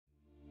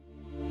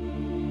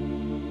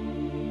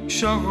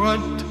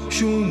شعت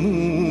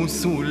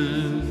شموس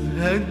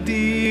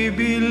الهدي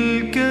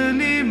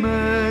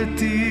بالكلمات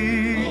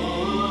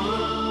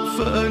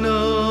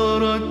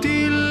فأنارت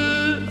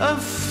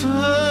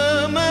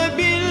الأفهام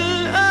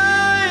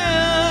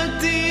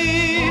بالآيات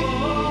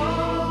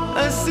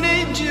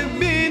أسرج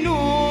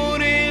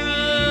بنور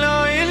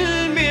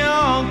العلم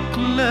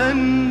عقلا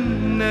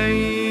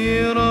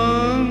نيرا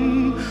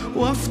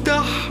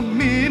وافتح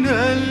من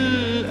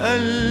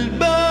الألباب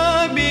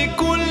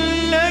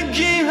كل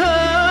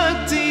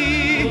جهاتي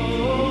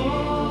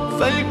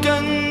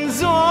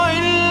فالكنز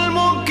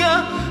علمك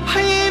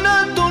حين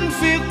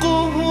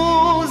تنفقه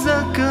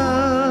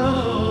زكاة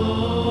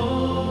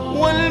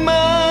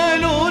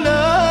والمال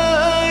لا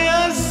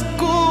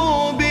يزكو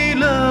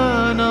بلا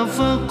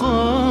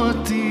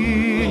نفقات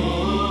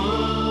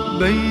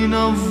بين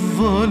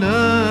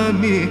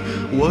الظلام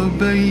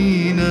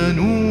وبين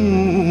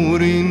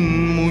نور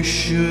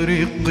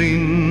مشرق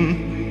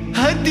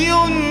هدي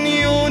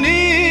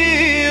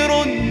ينير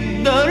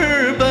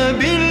الدرب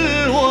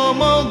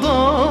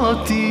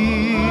بالومضات.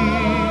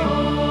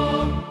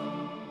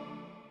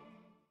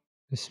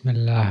 بسم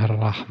الله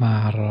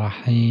الرحمن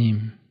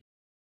الرحيم.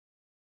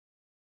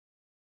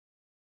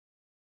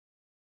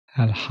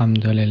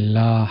 الحمد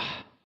لله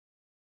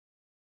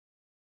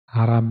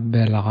رب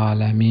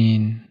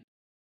العالمين،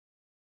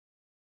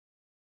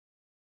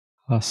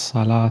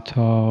 والصلاة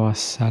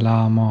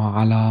والسلام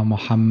على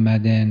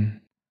محمد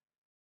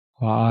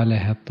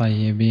وآله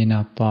الطيبين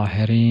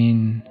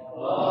الطاهرين.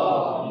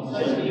 اللهم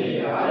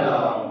صل على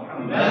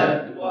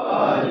محمد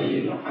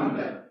وآل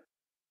محمد.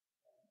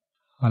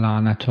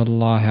 ولعنة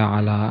الله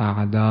على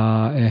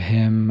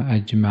أعدائهم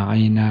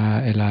أجمعين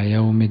إلى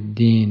يوم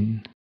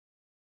الدين.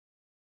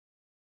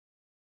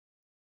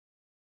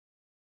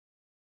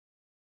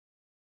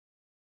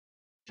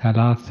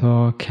 ثلاث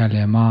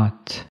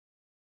كلمات.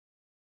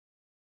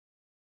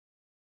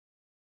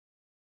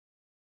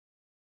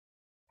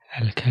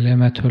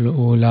 الكلمة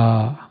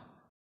الأولى: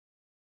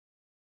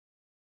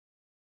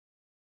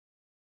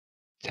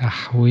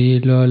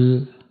 تحويل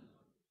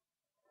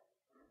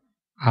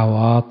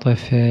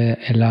العواطف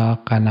إلى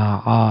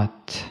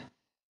قناعات.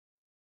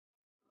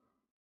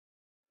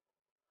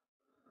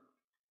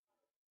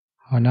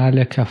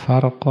 هنالك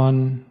فرق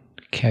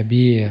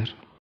كبير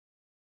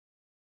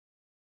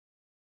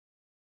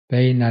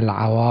بين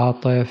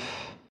العواطف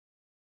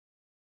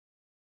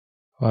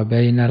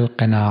وبين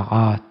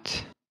القناعات.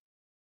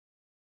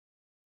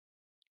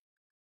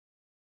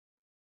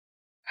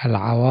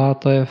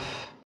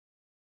 العواطف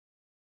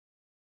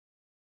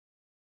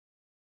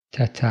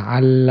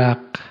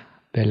تتعلق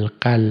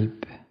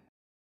بالقلب،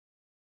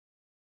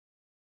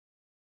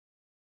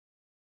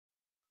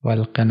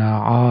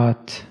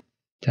 والقناعات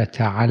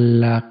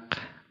تتعلق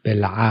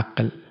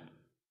بالعقل.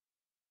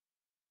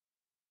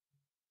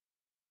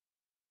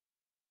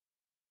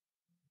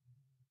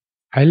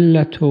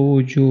 علة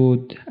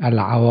وجود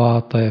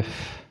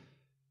العواطف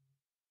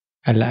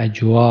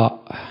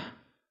الأجواء.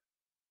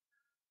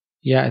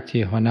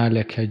 يأتي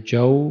هنالك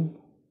جو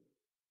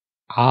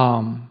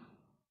عام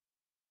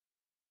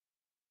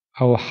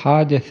أو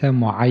حادثة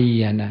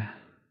معينة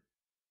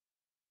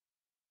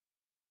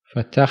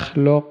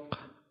فتخلق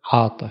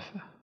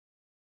عاطفة،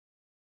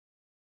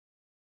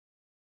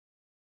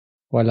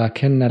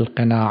 ولكن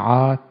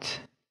القناعات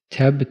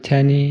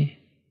تبتني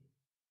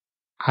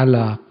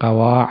على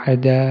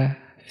قواعد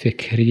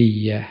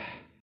فكرية.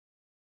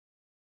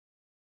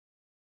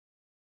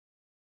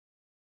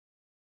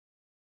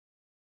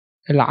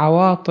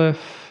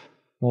 العواطف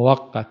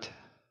مؤقتة،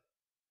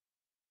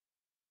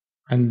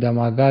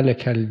 عندما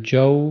ذلك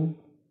الجو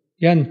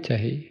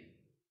ينتهي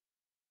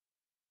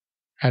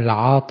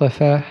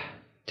العاطفة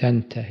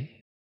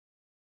تنتهي،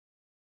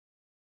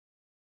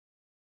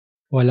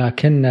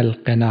 ولكن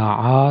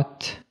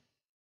القناعات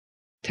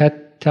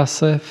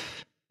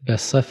تتصف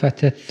بصفة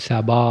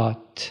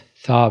الثبات،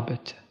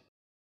 ثابت.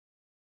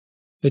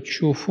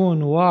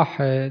 بتشوفون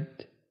واحد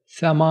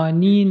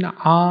 80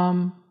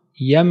 عام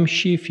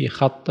يمشي في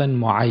خط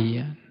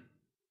معين،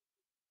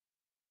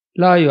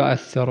 لا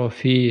يؤثر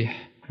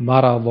فيه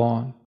مرض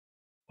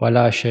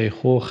ولا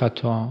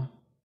شيخوخة.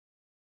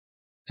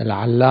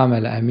 العلامة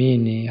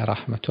الأميني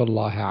رحمه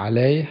الله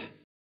عليه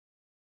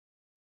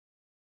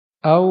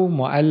أو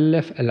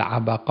مؤلف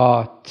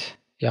العبقات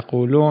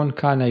يقولون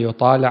كان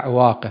يطالع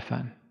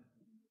واقفا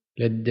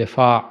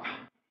للدفاع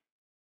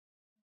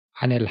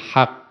عن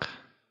الحق،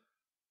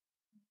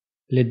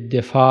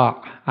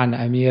 للدفاع عن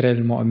أمير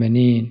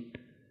المؤمنين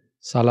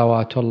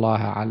صلوات الله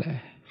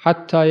عليه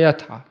حتى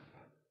يتعب،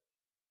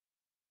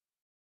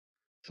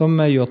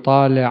 ثم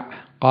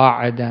يطالع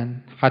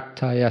قاعدا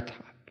حتى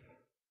يتعب،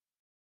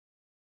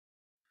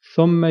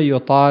 ثم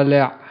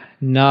يطالع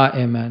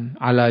نائما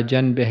على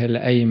جنبه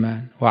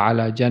الأيمن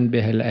وعلى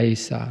جنبه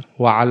الأيسر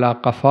وعلى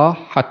قفاه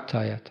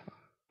حتى يتعب.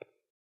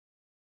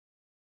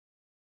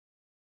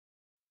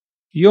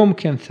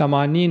 يمكن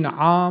 80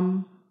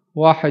 عام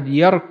واحد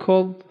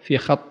يركض في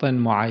خط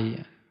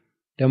معين.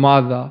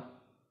 لماذا؟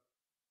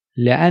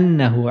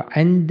 لأنه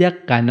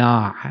عنده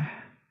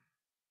قناعة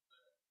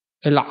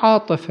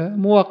العاطفة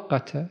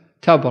مؤقتة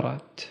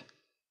تبرد،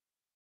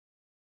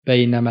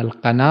 بينما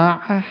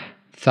القناعة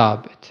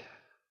ثابتة.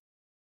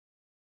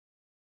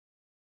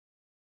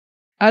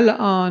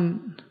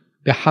 الآن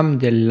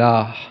بحمد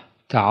الله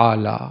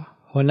تعالى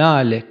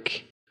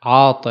هنالك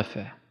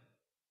عاطفة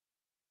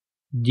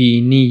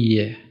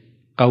دينية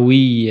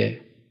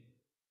قوية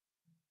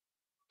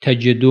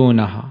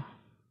تجدونها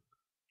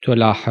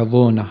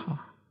تلاحظونها.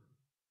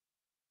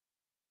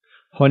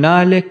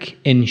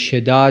 هنالك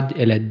انشداد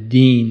إلى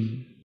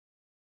الدين،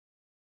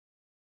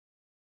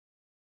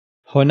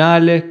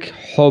 هنالك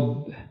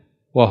حب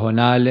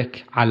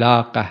وهنالك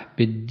علاقة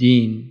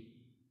بالدين.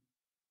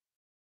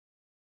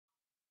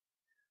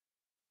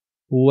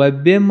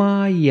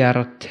 وبما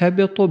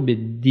يرتبط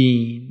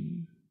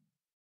بالدين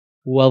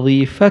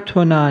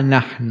وظيفتنا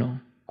نحن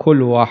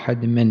كل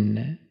واحد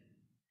منا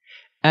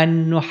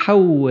أن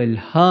نحول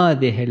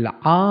هذه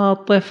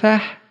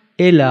العاطفة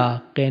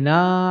إلى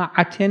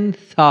قناعة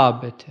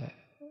ثابتة،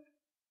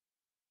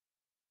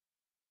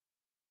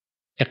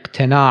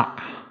 اقتناع،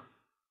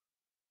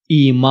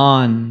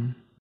 إيمان.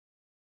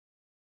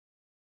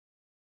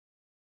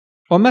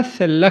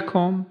 أمثل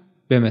لكم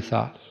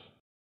بمثال.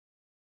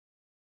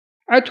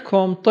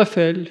 عندكم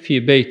طفل في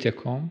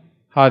بيتكم،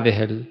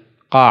 هذه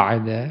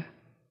القاعدة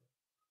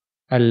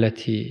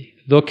التي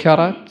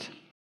ذكرت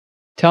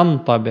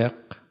تنطبق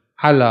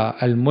على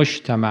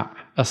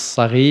المجتمع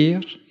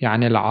الصغير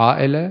يعني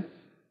العائلة،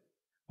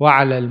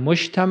 وعلى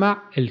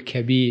المجتمع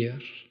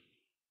الكبير.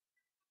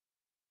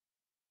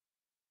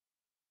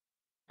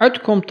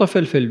 عندكم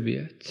طفل في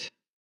البيت،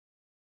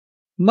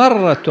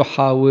 مرة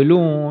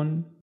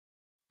تحاولون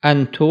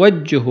أن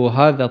توجهوا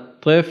هذا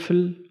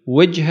الطفل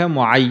وجهة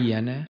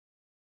معينة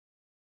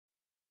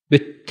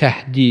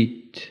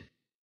بالتهديد.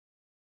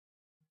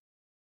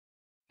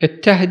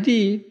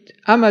 التهديد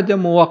أمد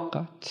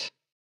مؤقت،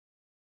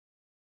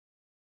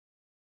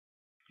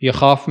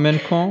 يخاف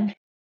منكم،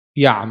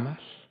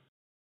 يعمل.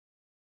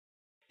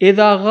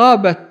 إذا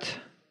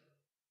غابت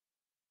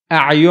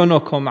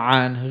أعينكم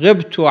عنه،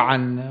 غبتوا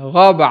عنه،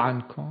 غاب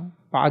عنكم،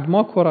 بعد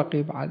ماكو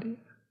رقيب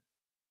عليه.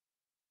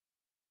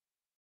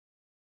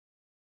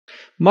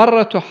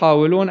 مرة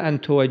تحاولون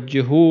أن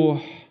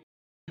توجهوه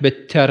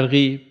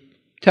بالترغيب،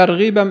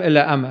 ترغيبا إلى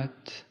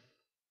أمد.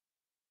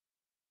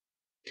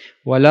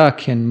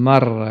 ولكن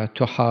مرة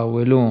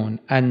تحاولون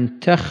أن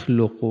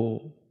تخلقوا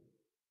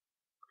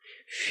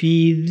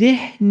في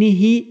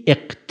ذهنه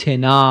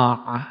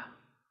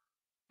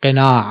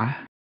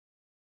قناعة.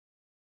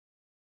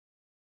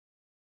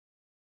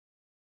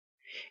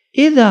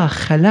 إذا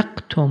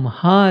خلقتم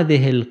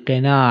هذه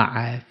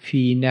القناعة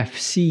في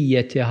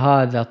نفسية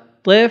هذا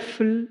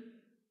الطفل،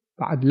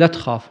 بعد لا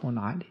تخافون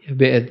عليه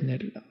بإذن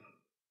الله.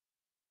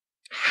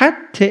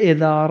 حتى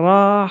إذا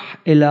راح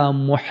إلى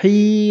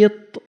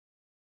محيط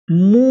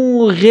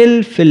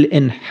موغل في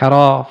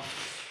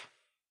الانحراف،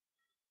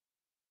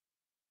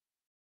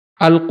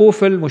 ألقوا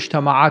في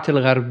المجتمعات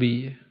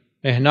الغربية،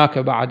 هناك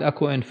بعد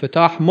أكو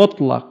انفتاح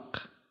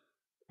مطلق،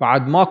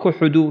 بعد ماكو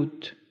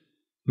حدود،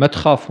 ما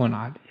تخافون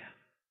عليه،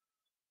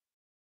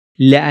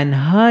 لأن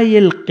هاي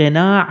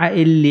القناعة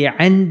اللي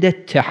عنده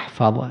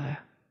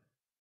تحفظها.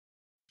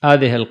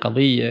 هذه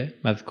القضية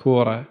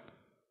مذكورة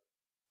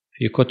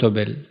في كتب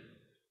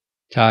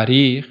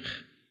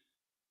التاريخ،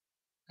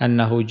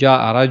 أنه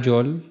جاء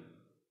رجل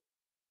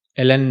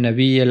إلى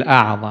النبي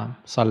الأعظم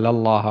صلى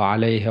الله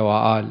عليه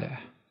وآله.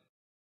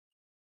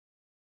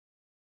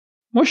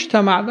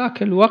 مجتمع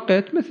ذاك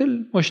الوقت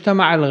مثل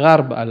مجتمع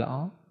الغرب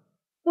الآن،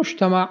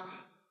 مجتمع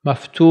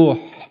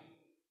مفتوح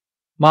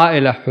ما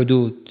إلى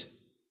حدود.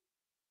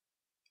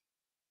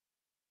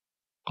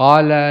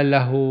 قال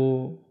له: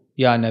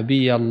 يا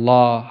نبي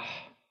الله،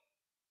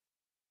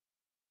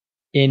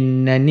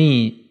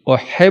 إنني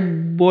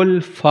أحب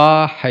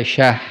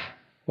الفاحشة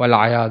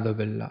والعياذ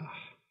بالله.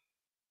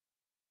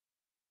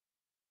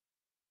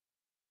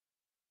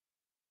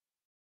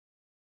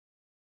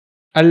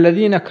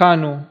 الذين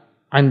كانوا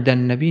عند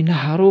النبي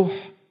نهروه: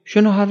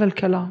 شنو هذا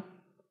الكلام؟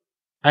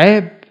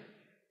 عيب.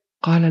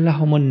 قال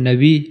لهم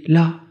النبي: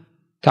 لا،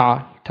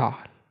 تعال،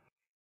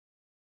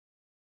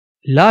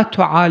 لا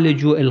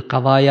تعالجوا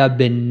القضايا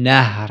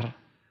بالنهر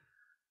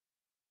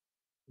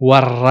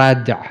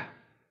والردع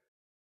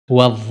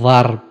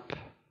والضرب.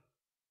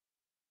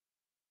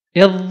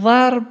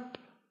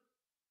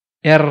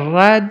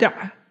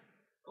 الردع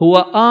هو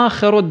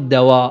آخر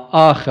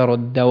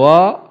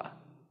الدواء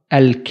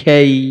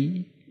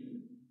الكي،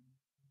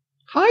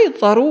 هاي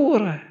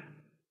ضرورة.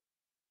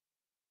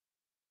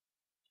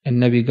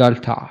 النبي قال: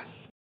 تعال.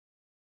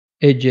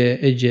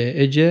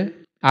 اجى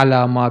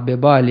على ما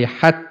ببالي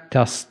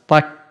حتى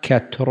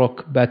اصطكت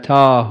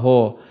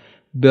ركبتاه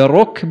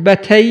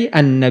بركبتي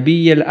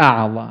النبي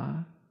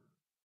الأعظم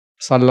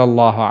صلى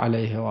الله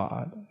عليه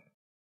وآله.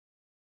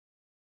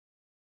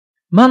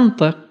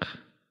 منطق،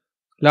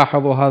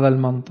 لاحظوا هذا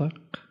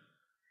المنطق.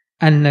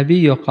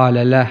 النبي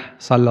قال له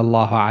صلى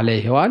الله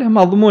عليه وآله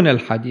مضمون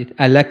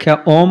الحديث: ألك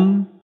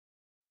أم؟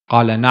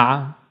 قال: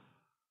 نعم.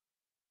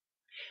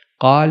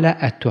 قال: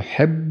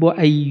 أتحب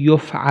أن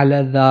يفعل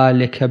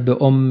ذلك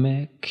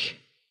بأمك؟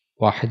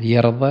 واحد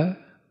يرضى؟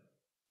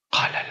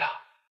 قال لا.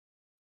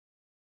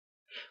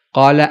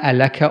 قال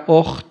ألك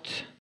أخت؟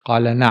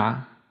 قال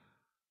نعم.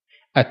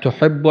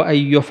 أتحب أن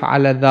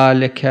يفعل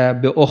ذلك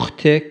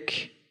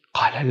بأختك؟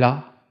 قال لا.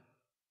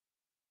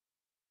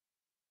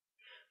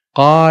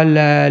 قال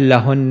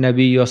له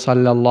النبي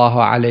صلى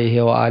الله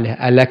عليه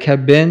وآله ألك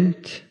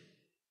بنت؟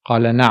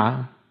 قال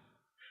نعم.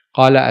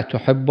 قال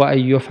أتحب أن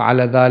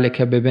يفعل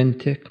ذلك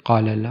ببنتك؟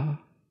 قال لا.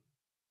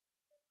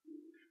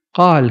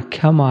 قال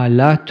كما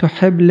لا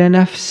تحب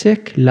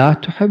لنفسك لا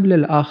تحب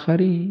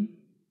للآخرين.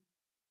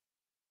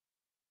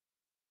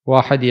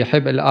 واحد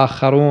يحب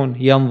الآخرون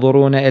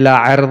ينظرون إلى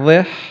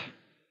عرضه،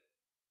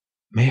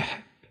 ما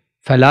يحب،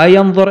 فلا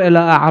ينظر إلى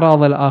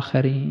أعراض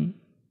الآخرين.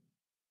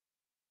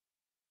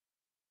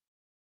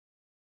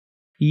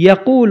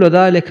 يقول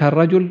ذلك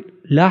الرجل،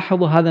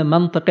 لاحظوا هذا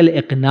منطق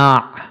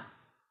الإقناع،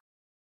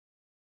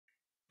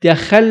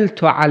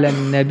 دخلت على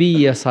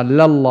النبي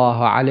صلى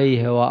الله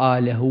عليه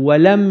وآله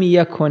ولم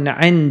يكن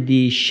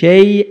عندي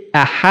شيء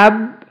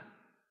أحب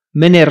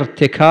من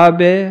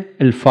ارتكاب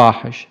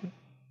الفاحشة،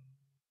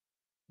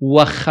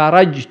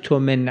 وخرجت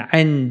من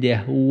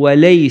عنده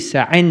وليس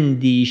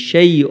عندي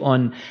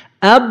شيء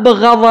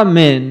أبغض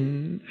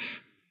منه.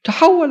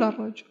 تحول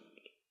الرجل.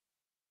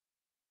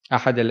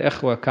 أحد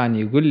الإخوة كان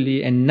يقول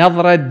لي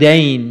النظرة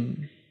دين.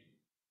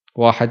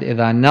 واحد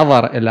إذا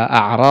نظر إلى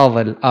أعراض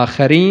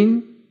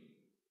الآخرين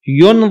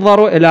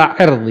ينظر إلى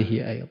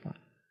عرضه أيضا.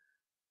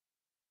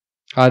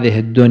 هذه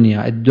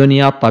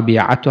الدنيا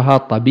طبيعتها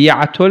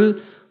طبيعة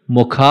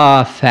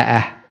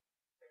المكافأة،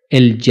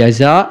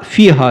 الجزاء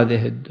في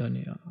هذه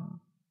الدنيا.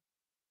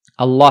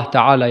 الله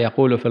تعالى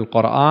يقول في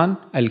القرآن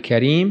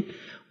الكريم: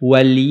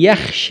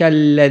 وليخشى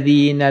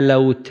الذين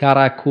لو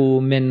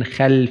تركوا من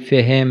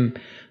خلفهم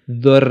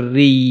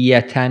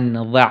ذرية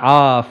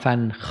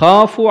ضعافا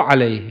خافوا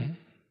عليهم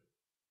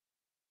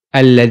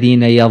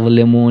الذين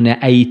يظلمون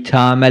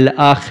أيتام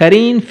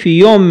الآخرين في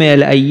يوم من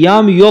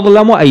الأيام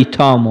يظلم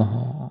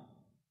أيتامهم.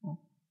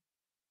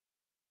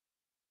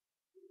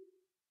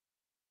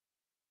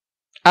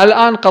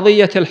 الآن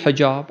قضية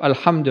الحجاب،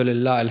 الحمد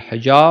لله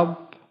الحجاب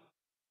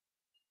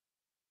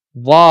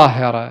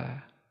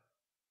ظاهرة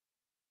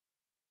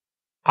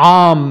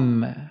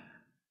عامة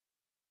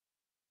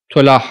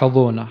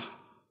تلاحظونها.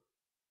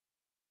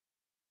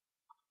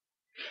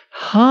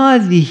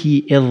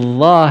 هذه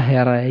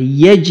الظاهرة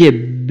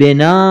يجب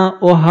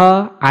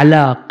بناؤها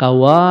على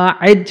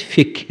قواعد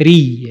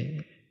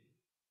فكرية.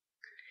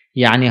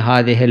 يعني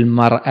هذه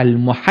المرأة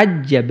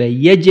المحجبة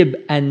يجب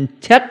أن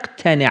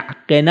تقتنع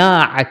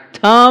قناعة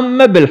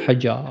تامة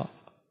بالحجاب.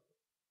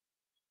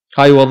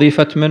 هاي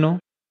وظيفة منه؟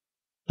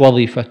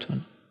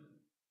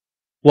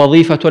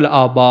 وظيفة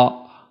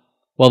الآباء،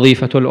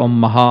 وظيفة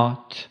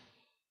الأمهات.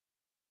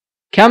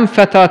 كم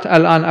فتاة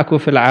الآن أكو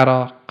في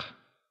العراق؟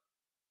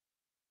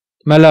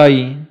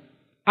 ملايين.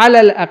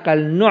 على الأقل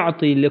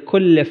نعطي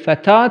لكل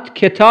فتاة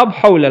كتاب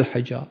حول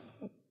الحجاب،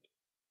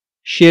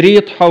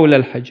 شريط حول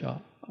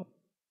الحجاب،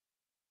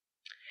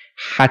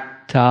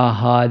 حتى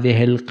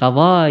هذه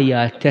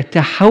القضايا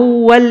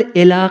تتحول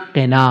إلى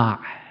قناعة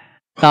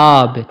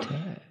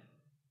ثابتة.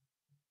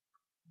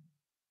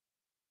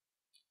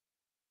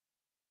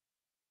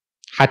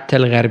 حتى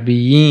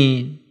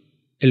الغربيين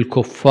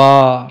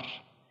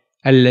الكفار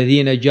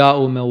الذين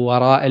جاءوا من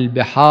وراء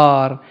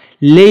البحار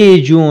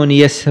ليجون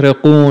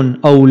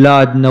يسرقون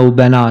أولادنا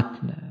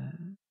وبناتنا.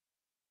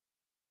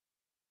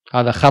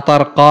 هذا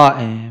خطر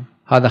قائم،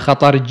 هذا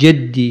خطر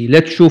جدي. لا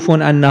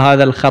تشوفون أن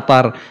هذا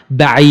الخطر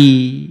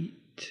بعيد.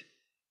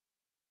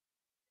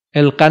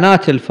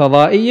 القناة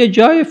الفضائية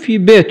جاية في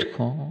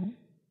بيتكم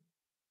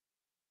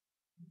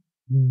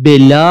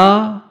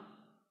بلا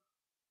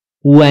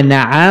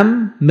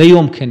ونعم ما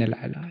يمكن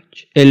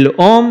العلاج.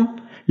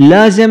 الأم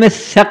لازم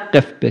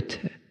تثقف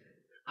بيتها.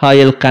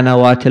 هاي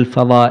القنوات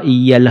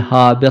الفضائية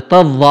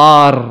الهابطة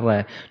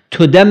الضارة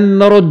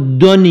تدمر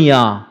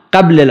الدنيا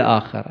قبل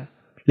الآخرة.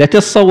 لا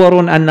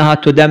تتصورون أنها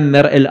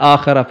تدمر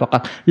الآخرة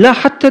فقط، لا،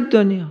 حتى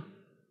الدنيا.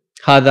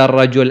 هذا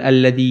الرجل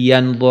الذي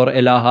ينظر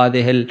إلى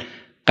هذه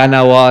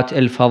القنوات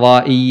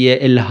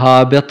الفضائية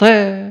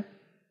الهابطة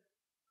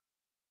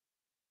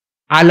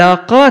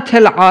علاقاته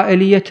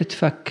العائلية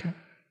تتفكك.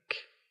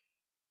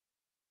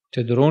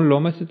 تدرون لو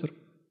ما تدرون؟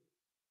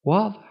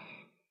 واضح.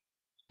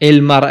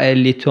 المرأة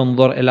اللي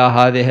تنظر إلى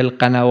هذه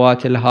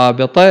القنوات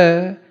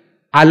الهابطة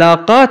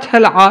علاقاتها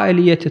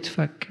العائلية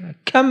تتفكك.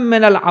 كم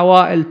من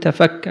العوائل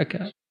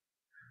تفككت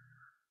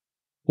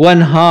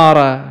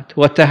وانهارت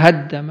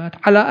وتهدمت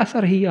على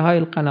أثر هاي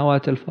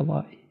القنوات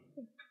الفضائية.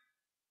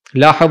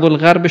 لاحظوا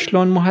الغرب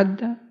شلون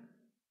مهدم.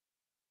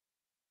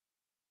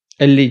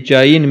 اللي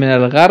جايين من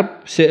الغرب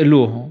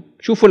سألوهم،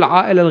 شوفوا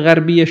العائلة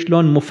الغربية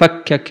شلون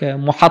مفككة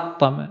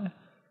محطمة.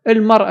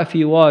 المرأة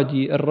في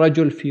وادي،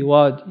 الرجل في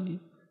وادي.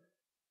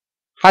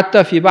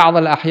 حتى في بعض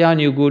الأحيان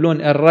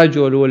يقولون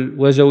الرجل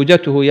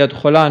وزوجته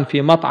يدخلان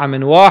في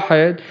مطعم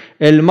واحد،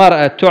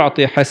 المرأة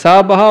تعطي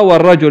حسابها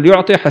والرجل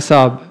يعطي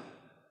حسابه.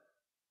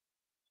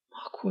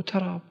 ماكو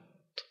ترابط.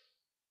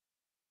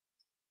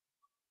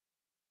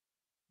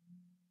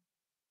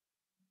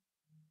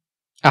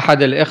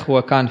 أحد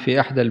الإخوة كان في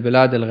إحدى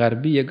البلاد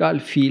الغربية، قال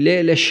في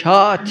ليلة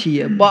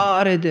شاتية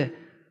باردة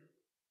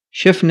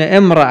شفنا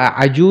امرأة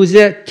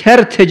عجوزة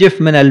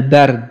ترتجف من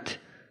البرد.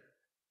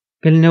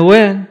 قلنا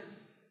وين؟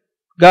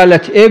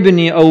 قالت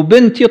ابني أو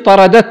بنتي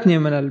طردتني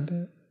من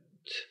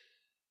البيت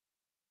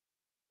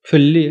في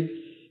الليل.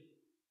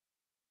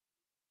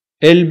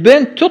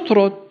 البنت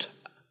تطرد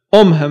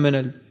أمها من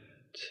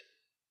البيت،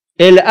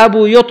 الأب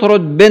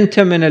يطرد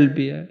بنته من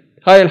البيت.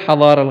 هاي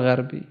الحضارة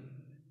الغربية.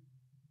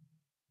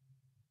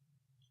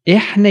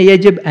 إحنا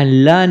يجب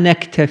أن لا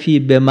نكتفي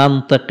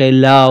بمنطق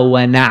لا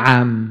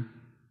ونعم،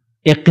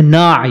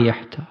 إقناع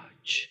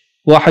يحتاج.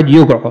 واحد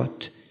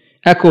يقعد،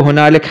 أكو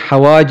هنالك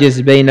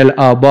حواجز بين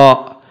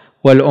الآباء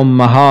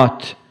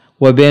والأمهات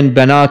وبين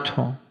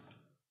بناتهم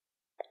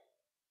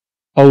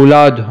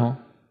أولادهم،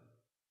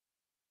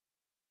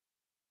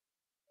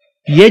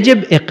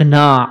 يجب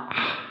إقناع.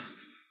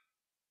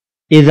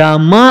 إذا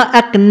ما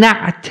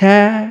أقنعت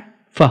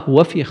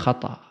فهو في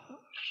خطأ.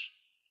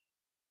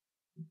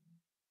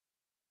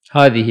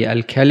 هذه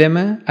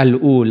الكلمة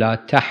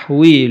الأولى،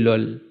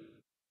 تحويل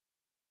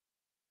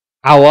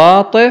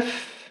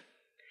العواطف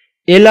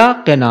إلى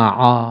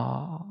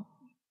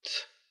قناعات.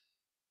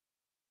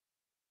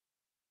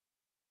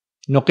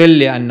 نقل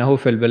لي أنه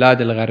في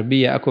البلاد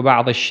الغربية أكو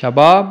بعض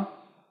الشباب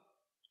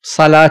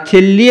صلاة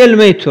الليل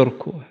ما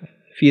يتركوها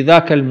في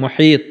ذاك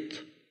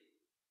المحيط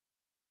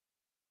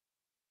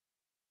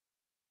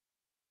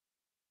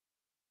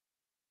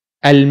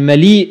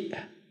المليء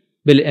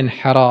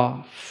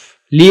بالانحراف.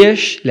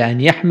 ليش؟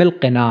 لأن يحمل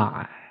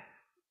قناعة.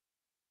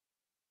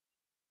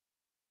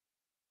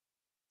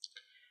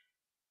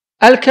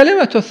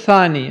 الكلمة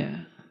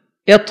الثانية،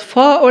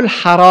 إطفاء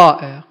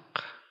الحرائق.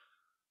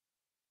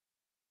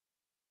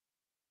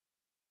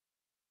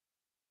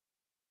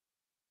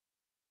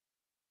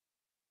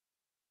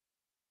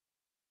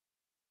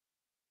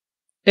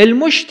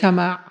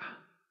 المجتمع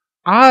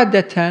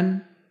عادة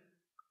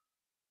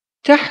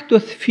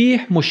تحدث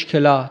فيه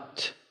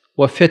مشكلات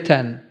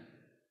وفتن،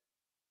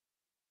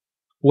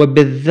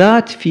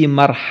 وبالذات في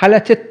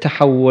مرحلة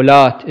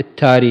التحولات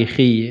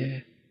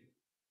التاريخية.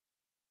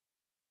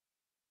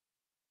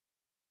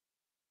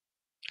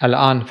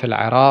 الآن في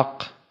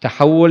العراق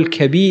تحول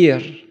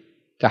كبير،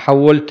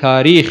 تحول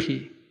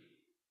تاريخي.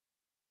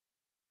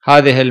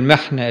 هذه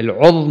المحنة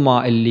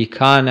العظمى اللي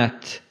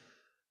كانت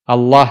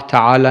الله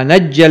تعالى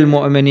نجى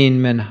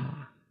المؤمنين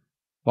منها،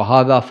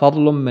 وهذا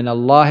فضل من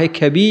الله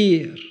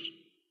كبير.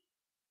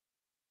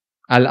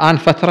 الآن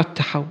فترة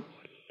تحول.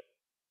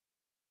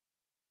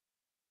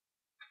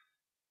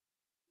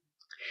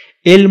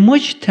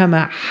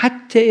 المجتمع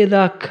حتى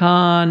إذا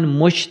كان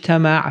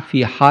مجتمع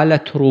في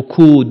حالة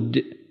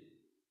ركود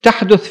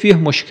تحدث فيه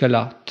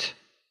مشكلات،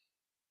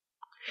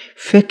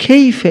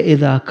 فكيف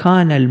إذا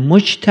كان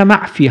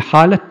المجتمع في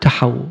حالة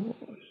تحول؟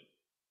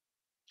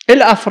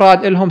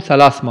 الأفراد لهم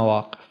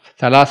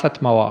ثلاثة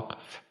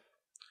مواقف.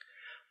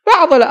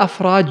 بعض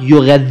الأفراد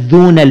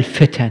يغذون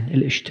الفتن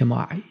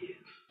الاجتماعية،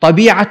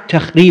 طبيعة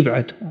تخريب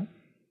عندهم،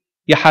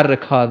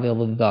 يحرك هذا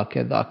ضد ذاك،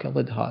 ذاك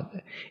ضد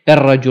هذا،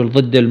 الرجل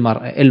ضد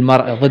المرأة،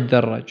 المرأة ضد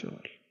الرجل.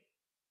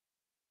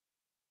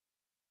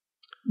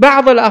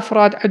 بعض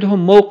الأفراد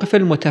عندهم موقف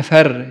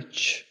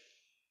المتفرج،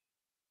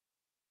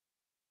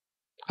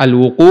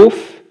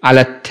 الوقوف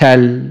على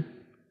التل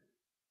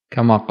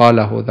كما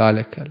قاله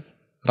ذلك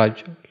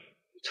الرجل،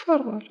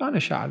 تفرج أنا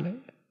شعلي.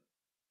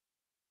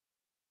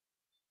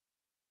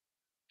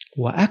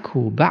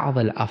 وأكو بعض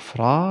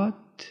الأفراد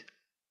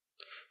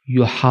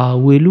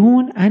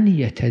يحاولون أن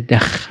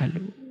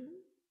يتدخلوا،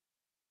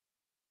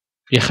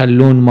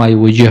 يخلون ما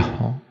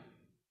يوجههم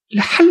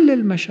لحل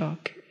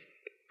المشاكل.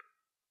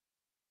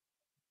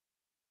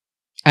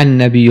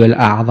 النبي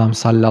الأعظم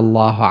صلى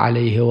الله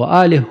عليه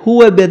وآله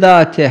هو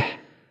بذاته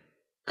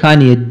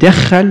كان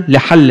يتدخل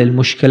لحل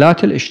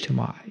المشكلات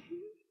الاجتماعية.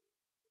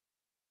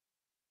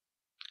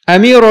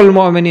 أمير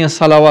المؤمنين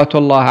صلوات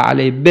الله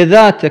عليه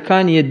بذاته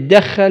كان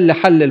يتدخل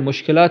لحل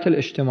المشكلات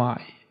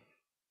الاجتماعية.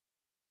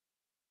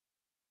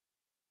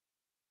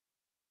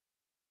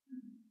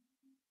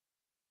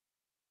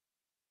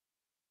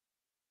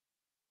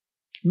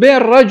 بين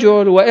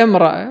رجل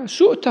وامرأة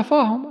سوء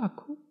تفاهم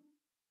أكو،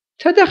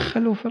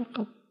 تدخلوا في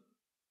القضية،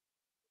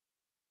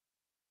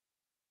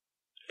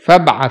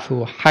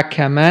 فابعثوا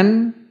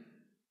حكما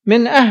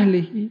من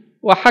أهله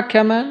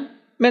وحكما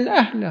من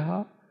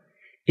أهلها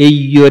إن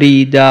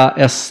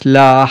يريدا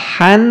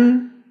إصلاحا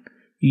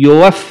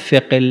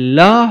يوفق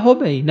الله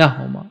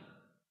بينهما.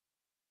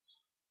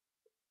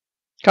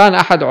 كان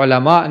أحد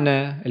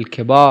علمائنا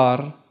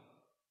الكبار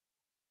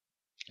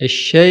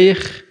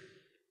الشيخ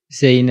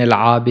زين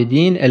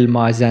العابدين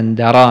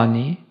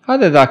المازندراني،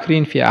 هذا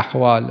ذاكرين في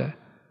أحواله،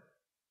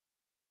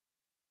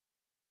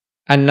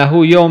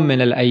 أنه يوم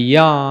من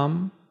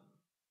الأيام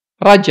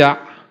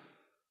رجع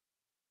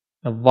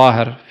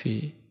الظاهر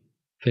في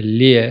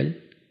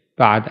الليل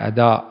بعد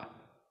أداء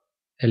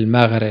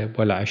المغرب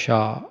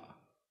والعشاء،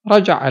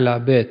 رجع إلى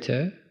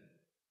بيته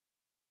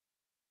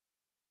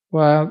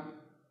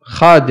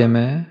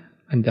وخادمه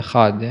عند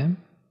خادم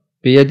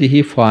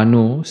بيده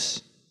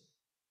فانوس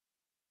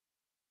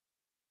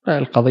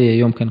القضية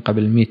يمكن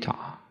قبل 100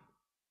 عام.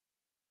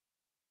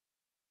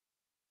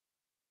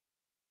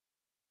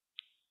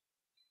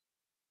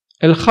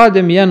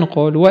 الخادم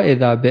ينقل: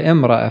 وإذا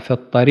بامرأة في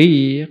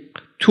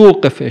الطريق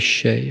توقف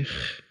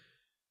الشيخ،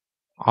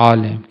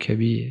 عالم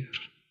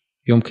كبير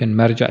يمكن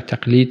مرجع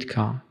تقليد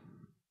كان،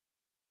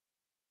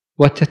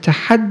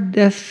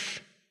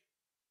 وتتحدث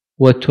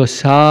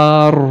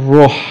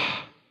وتسارح.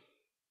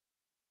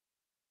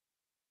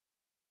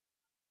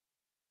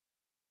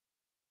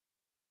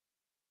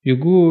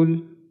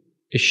 يقول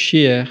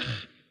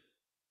الشيخ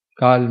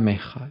قال ما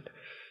يخالف،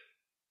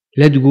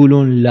 لا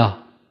تقولون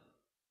لا.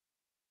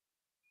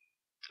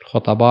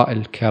 الخطباء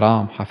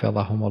الكرام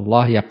حفظهم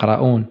الله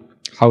يقرؤون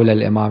حول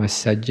الإمام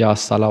السجاد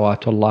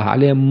صلوات الله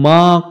عليه: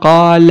 ما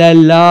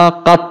قال لا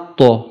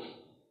قط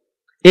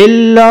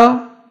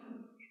إلا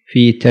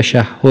في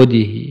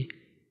تشهده،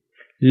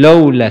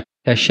 لولا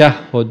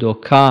التشهد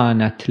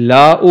كانت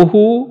لاؤه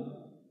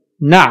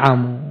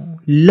نعم.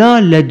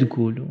 لا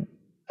تقولون.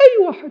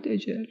 أي واحد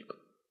يجي لكم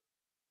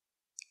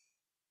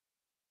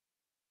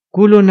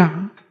قولوا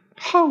نعم،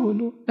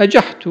 حاولوا،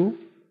 نجحتوا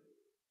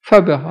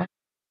فبها،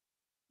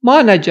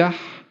 ما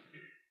نجح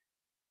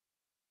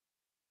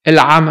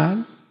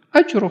العمل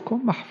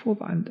أجركم محفوظ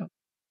عندهم.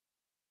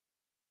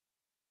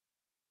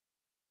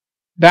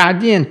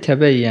 بعدين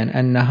تبين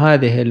أن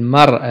هذه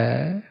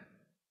المرأة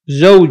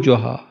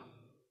زوجها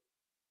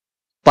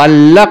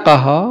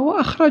طلقها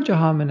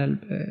وأخرجها من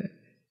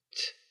البيت.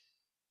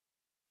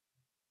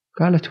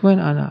 قالت: وين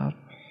أنا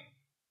أروح؟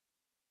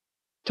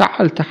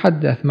 تعال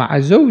تحدث مع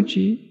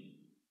زوجي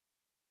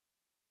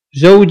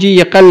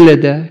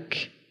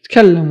يقلدك،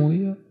 تكلم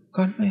وياه.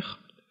 قال ما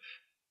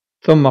يخالف.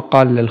 ثم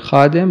قال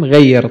للخادم: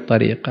 غير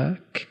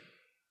طريقك.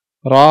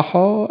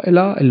 راحوا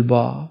إلى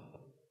الباب،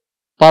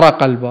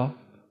 طرق الباب،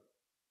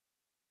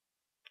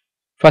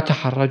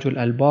 فتح الرجل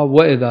الباب،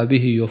 وإذا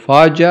به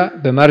يفاجأ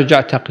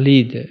بمرجع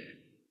تقليده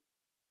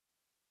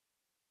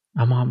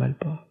أمام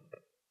الباب.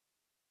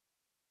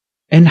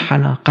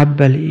 انحنى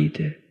قبل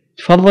إيده: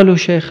 تفضلوا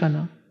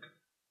شيخنا.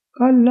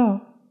 قال: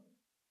 لا،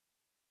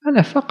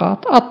 أنا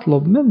فقط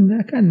أطلب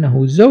منك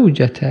أنه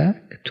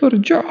زوجتك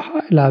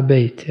ترجعها إلى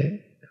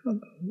بيتك.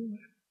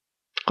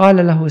 قال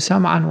له: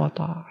 سمعا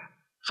وطاعة،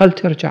 خل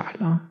ترجع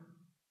الآن.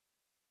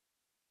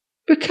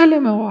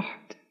 بكلمة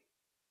واحدة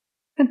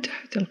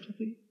انتهت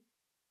القضية.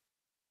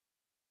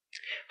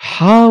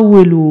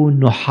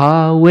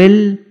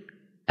 نحاول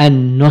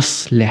أن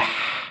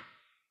نصلح.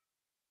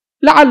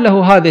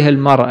 لعله هذه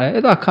المرأة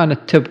إذا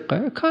كانت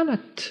تبقى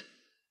كانت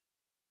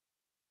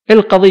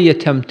القضية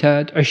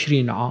تمتد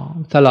 20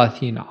 عام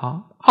 30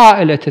 عام،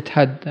 عائلة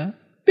تتهدم.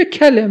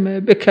 بكلمة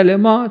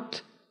بكلمات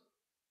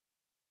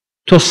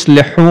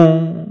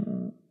تصلحون،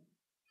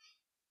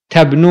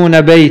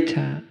 تبنون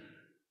بيتا.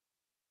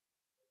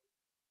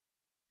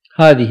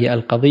 هذه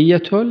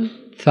القضية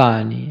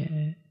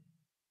الثانية: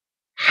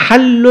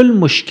 حل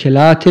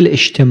المشكلات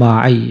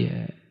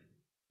الاجتماعية،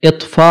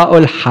 إطفاء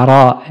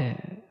الحرائق.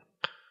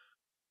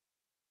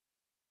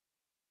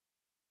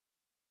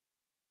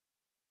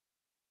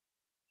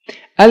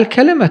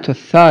 الكلمة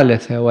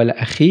الثالثة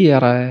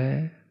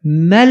والأخيرة: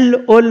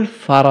 ملء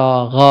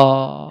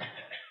الفراغات.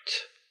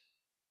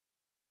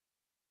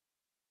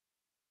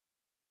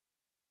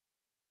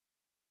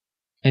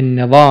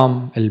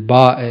 النظام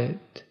البائد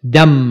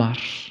دمر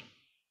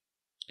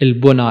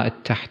البنى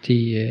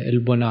التحتية،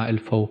 البنى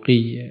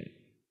الفوقية،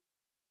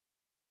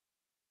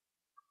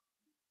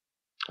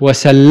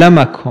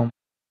 وسلمكم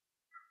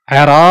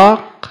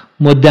عراق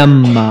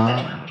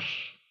مدمر.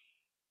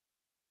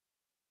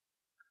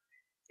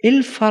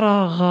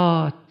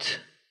 الفراغات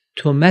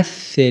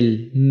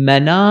تمثل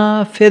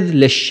منافذ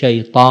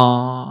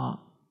للشيطان.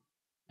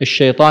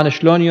 الشيطان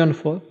شلون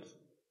ينفذ؟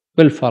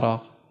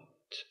 بالفراغات.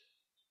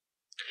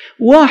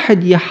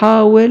 واحد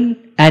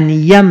يحاول أن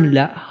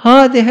يملأ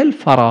هذه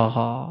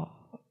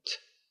الفراغات.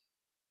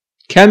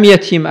 كم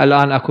يتيم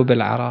الآن أكو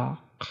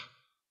بالعراق؟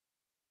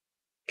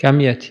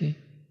 كم يتيم؟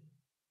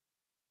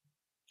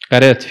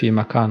 قرأت في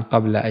مكان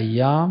قبل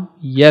أيام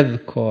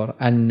يذكر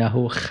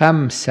أنه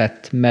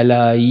 5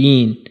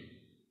 ملايين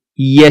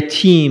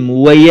يتيم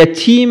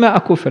ويتيمة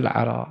أكو في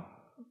العراق.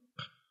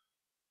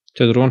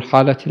 تدرون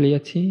حالة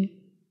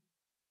اليتيم؟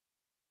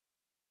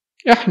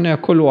 إحنا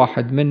كل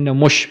واحد منا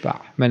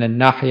مشبع من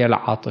الناحية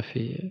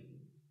العاطفية.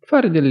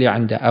 فرد اللي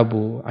عنده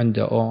أبو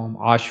عنده أم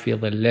عاش في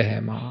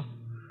ظلهما،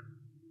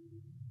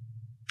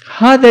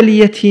 هذا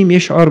اليتيم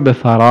يشعر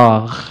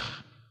بفراغ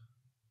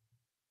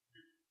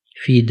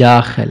في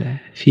داخله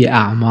في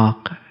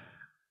أعماقه.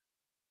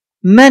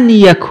 من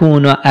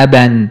يكون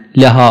أبا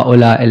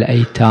لهؤلاء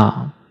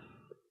الأيتام؟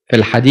 في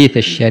الحديث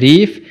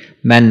الشريف: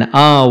 من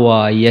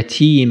آوى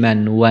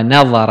يتيما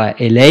ونظر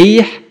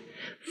إليه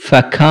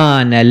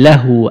فكان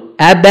له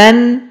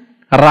أبا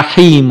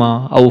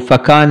رحيما، أو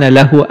فكان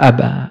له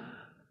أبا.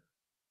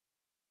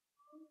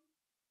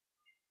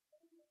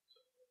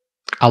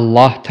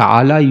 الله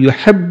تعالى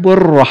يحب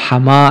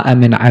الرحماء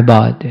من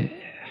عباده.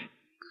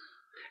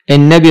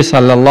 النبي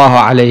صلى الله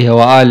عليه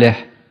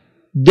وآله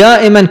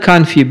دائما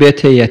كان في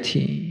بيته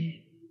يتيم.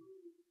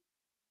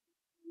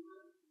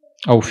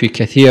 أو في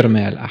كثير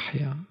من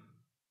الأحيان.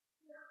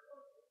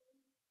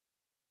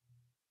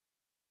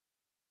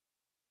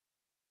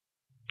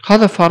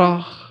 هذا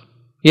فراغ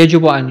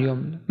يجب أن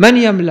يملأ. من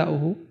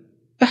يملأه؟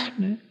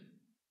 إحنا،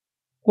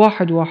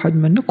 واحد واحد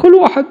منا، كل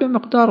واحد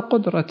بمقدار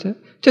قدرته.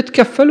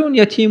 تتكفلون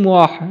يتيم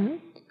واحد،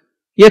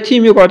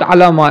 يتيم يقعد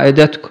على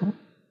مائدتكم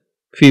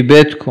في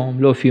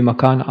بيتكم لو في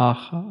مكان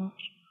آخر،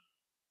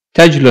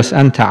 تجلس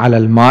أنت على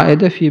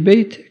المائدة في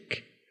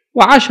بيتك،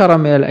 و10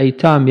 من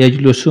الأيتام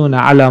يجلسون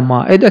على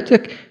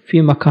مائدتك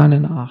في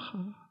مكان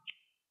آخر.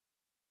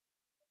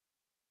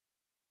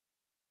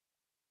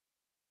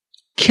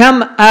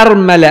 كم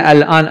أرملة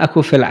الآن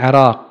أكو في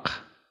العراق؟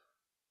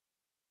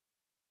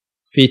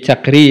 في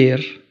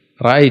تقرير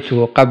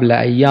رأيته قبل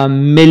أيام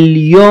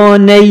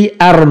 2,000,000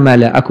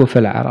 أرملة أكو في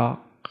العراق.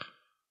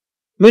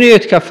 من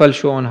يتكفل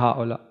شؤون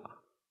هؤلاء؟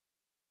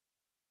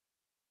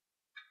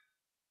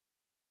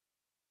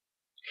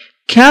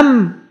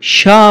 كم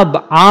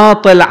شاب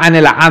عاطل عن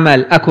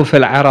العمل أكو في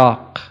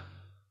العراق؟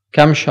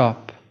 كم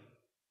شاب؟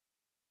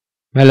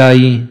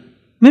 ملايين.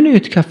 من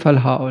يتكفل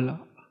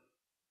هؤلاء؟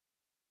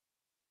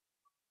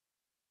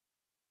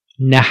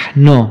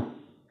 نحن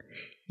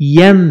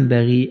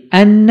ينبغي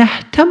أن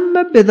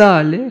نهتم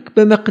بذلك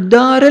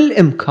بمقدار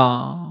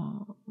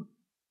الإمكان.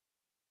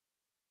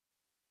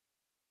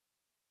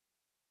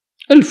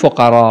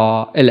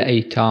 الفقراء،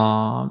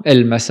 الأيتام،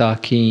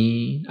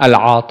 المساكين،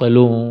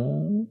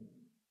 العاطلون.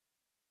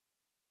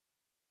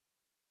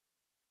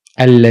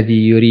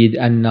 الذي يريد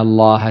أن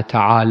الله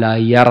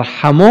تعالى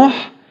يرحمه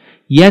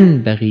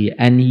ينبغي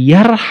أن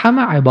يرحم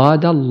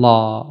عباد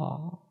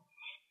الله.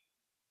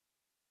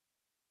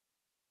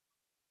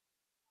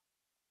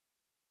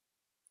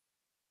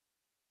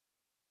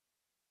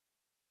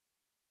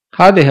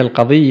 هذه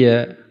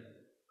القضية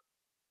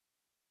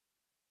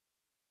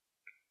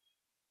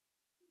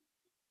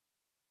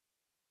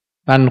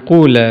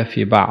منقولة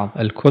في بعض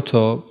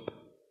الكتب،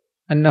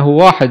 أنه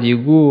واحد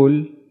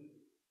يقول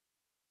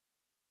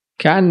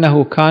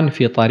كأنه كان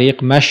في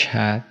طريق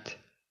مشهد،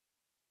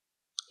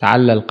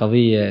 لعل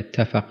القضية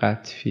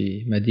اتفقت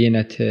في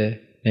مدينة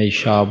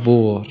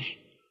نيشابور.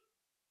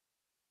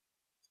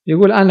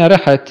 يقول أنا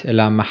رحت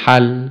إلى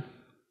محل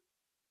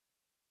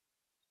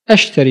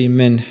أشتري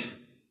منه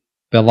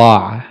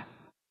بضاعة،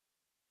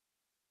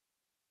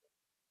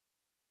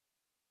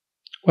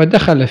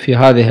 ودخل في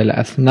هذه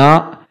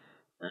الأثناء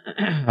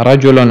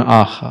رجل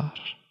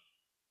آخر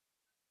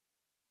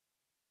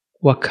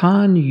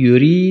وكان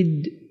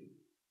يريد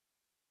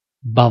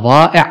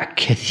بضائع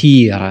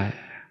كثيرة.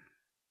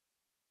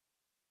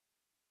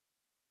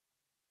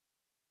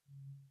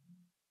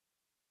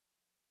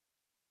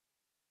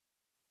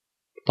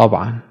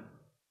 طبعا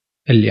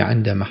اللي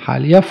عنده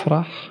محل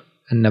يفرح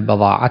أن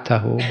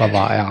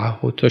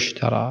بضائعه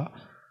تشترى.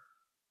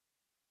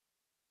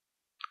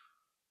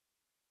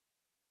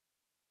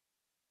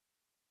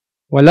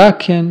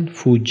 ولكن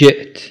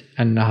فوجئت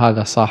أن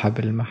هذا صاحب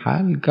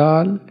المحل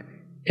قال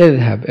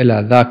اذهب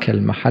إلى ذاك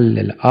المحل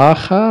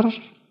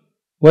الآخر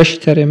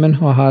واشتري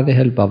منه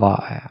هذه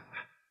البضائع.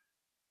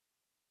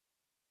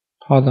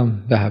 هذا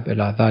ذهب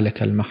إلى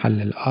ذلك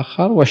المحل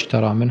الآخر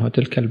واشترى منه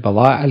تلك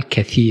البضائع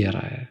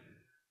الكثيرة.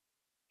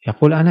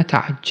 يقول أنا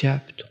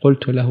تعجبت،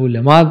 قلت له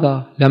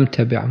لماذا لم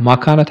تبع؟ ما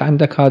كانت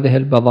عندك هذه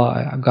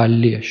البضائع؟ قال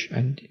ليش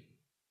عندي.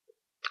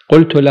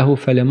 قلت له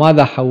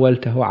فلماذا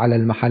حولته على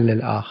المحل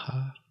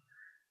الآخر؟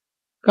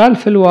 قال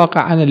في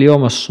الواقع أنا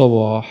اليوم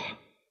الصبح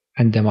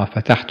عندما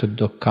فتحت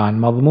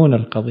الدكان مضمون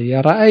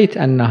القضية رأيت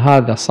أن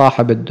هذا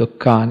صاحب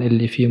الدكان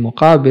اللي في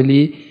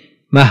مقابلي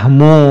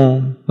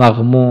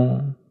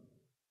مغموم.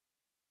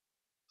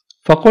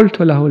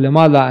 فقلت له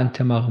لماذا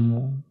أنت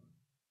مغموم؟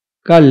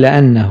 قال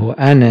لأنه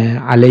أنا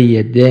علي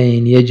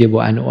الدين يجب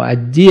أن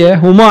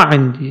أؤديه وما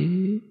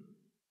عندي.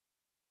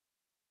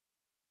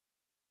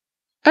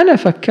 أنا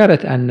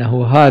فكرت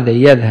أنه هذا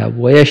يذهب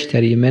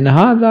ويشتري من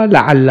هذا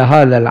لعل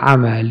هذا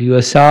العمل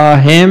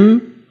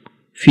يساهم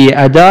في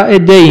أداء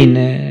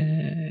دينه.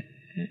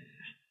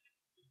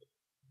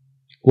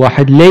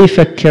 واحد لا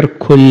يفكر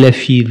كل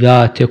في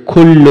ذاته،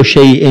 كل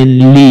شيء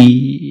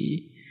لي،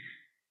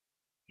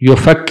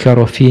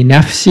 يفكر في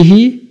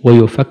نفسه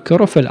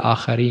ويفكر في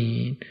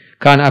الآخرين.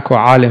 كان أكو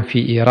عالم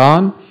في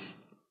إيران،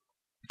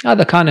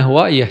 هذا كان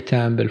هو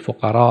يهتم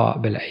بالفقراء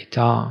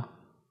بالأيتام،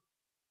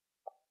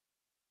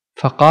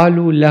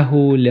 فقالوا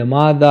له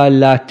لماذا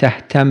لا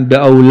تهتم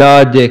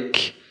بأولادك؟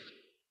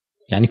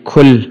 يعني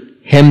كل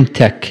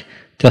همتك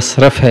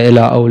تصرفها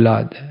إلى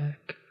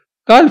أولادك.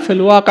 قال في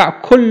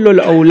الواقع كل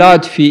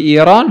الأولاد في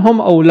إيران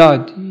هم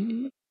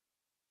أولادي،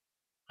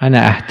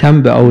 أنا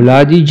أهتم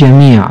بأولادي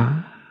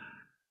جميعا.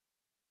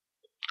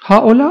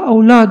 هؤلاء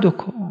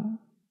أولادكم،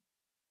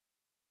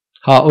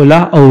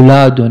 هؤلاء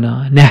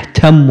أولادنا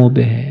نهتم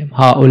بهم،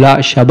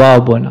 هؤلاء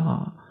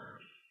شبابنا.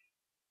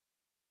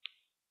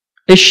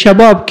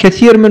 الشباب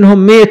كثير منهم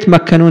ما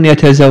يتمكنون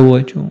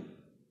يتزوجون،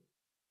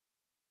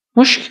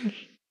 مشكل.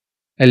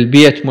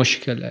 البيت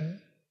مشكلة،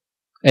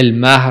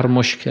 المهر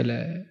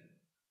مشكلة،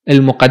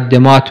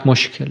 المقدمات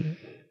مشكلة.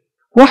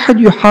 واحد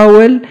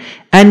يحاول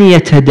أن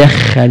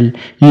يتدخل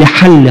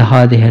لحل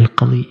هذه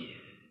القضية.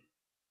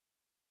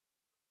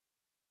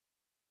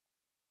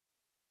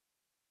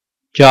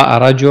 جاء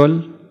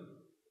رجل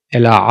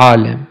إلى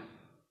عالم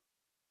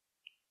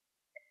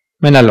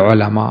من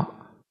العلماء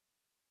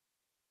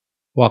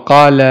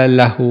وقال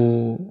له: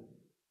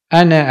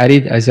 أنا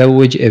أريد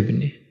أزوج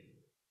ابني،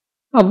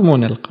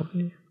 مضمون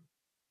القضية،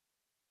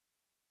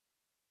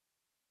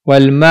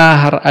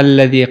 والمهر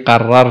الذي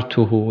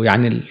قررته،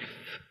 يعني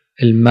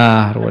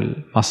المهر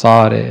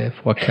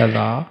والمصارف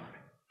وكذا،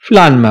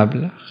 فلان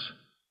مبلغ.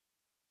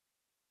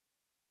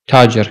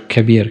 تاجر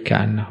كبير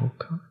كأنه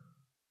كان.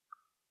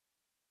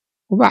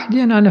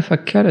 وبعدين أنا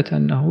فكرت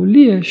أنه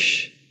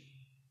ليش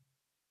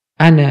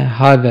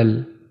أنا هذا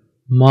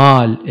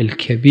المال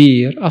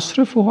الكبير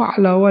أصرفه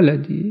على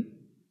ولدي؟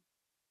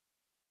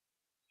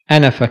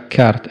 أنا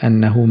فكرت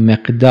أنه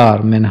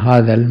مقدار من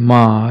هذا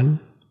المال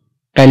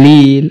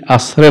قليل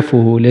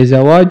أصرفه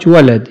لزواج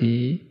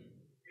ولدي،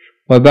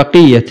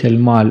 وبقية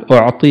المال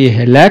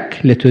أعطيه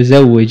لك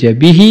لتزوج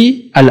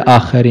به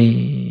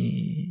الآخرين.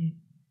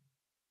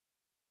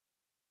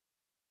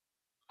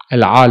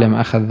 العالم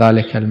أخذ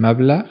ذلك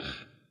المبلغ،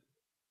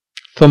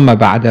 ثم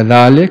بعد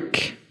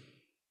ذلك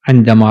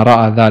عندما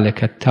رأى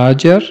ذلك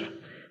التاجر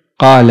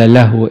قال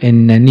له: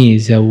 إنني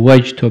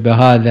زوجت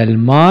بهذا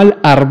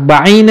المال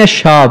 40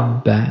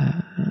 شابا.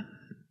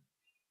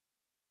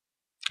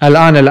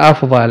 الآن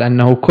الأفضل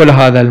أنه كل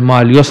هذا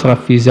المال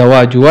يصرف في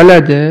زواج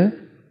ولده،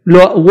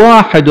 لو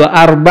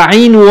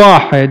 41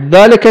 واحد،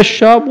 ذلك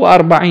الشاب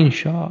و40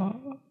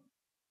 شاب.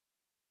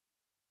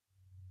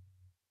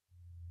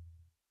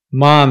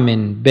 ما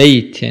من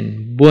بيت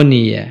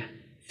بني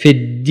في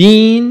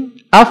الدين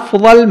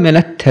أفضل من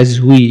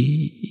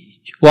التزويج.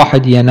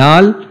 واحد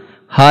ينال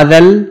هذا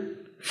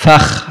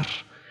الفخر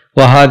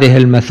وهذه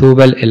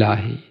المثوبة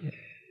الإلهية.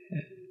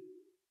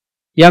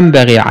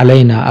 ينبغي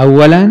علينا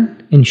أولا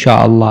إن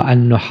شاء الله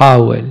أن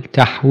نحاول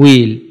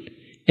تحويل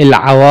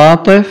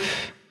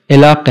العواطف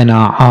إلى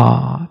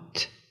قناعات.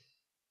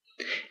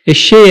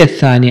 الشيء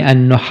الثاني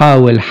أن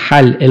نحاول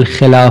حل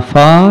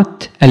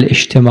الخلافات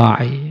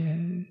الاجتماعية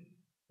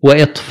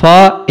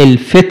وإطفاء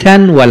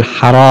الفتن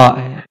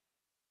والحرائق.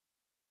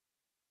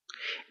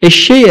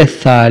 الشيء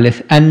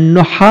الثالث أن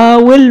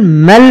نحاول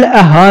ملء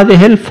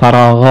هذه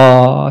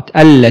الفراغات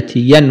التي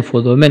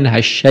ينفذ منها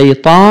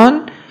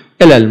الشيطان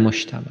إلى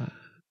المجتمع.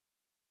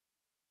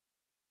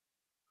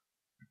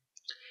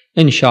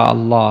 إن شاء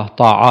الله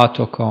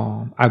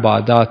طاعاتكم،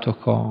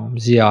 عباداتكم،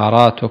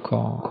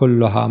 زياراتكم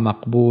كلها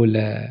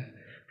مقبولة.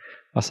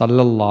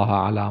 وصلى الله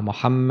على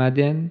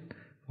محمد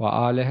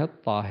وآله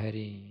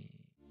الطاهرين.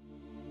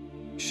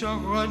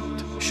 شعت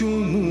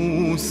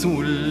شموس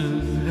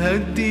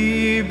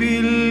الهدي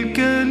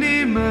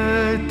بالكلمات،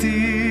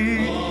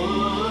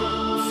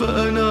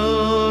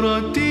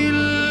 فأنارت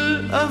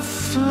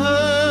الأفهام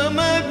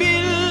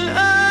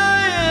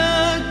بالآيات.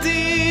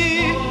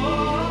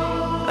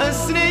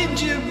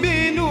 أسرج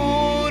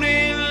بنور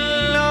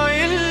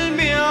العلم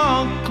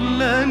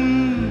عقلا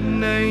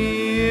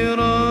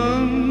نيرا،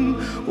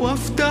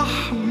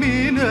 وافتح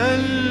من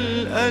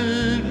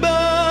الألباب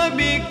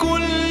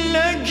كل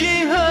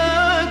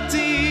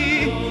جهاتي.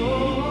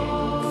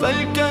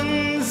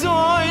 فالكنز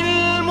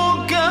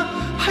علمك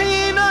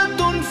حين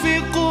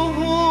تنفقه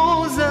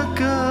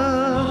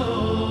زكاة،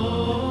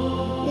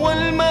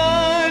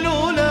 والمال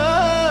لا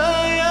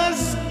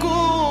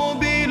يزكو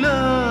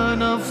بلا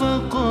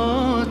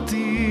نفقات.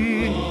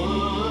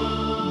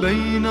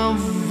 بين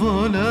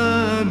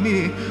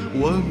الظلام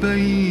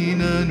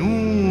وبين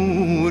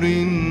نور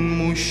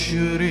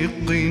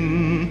مشرق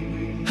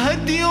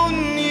هدي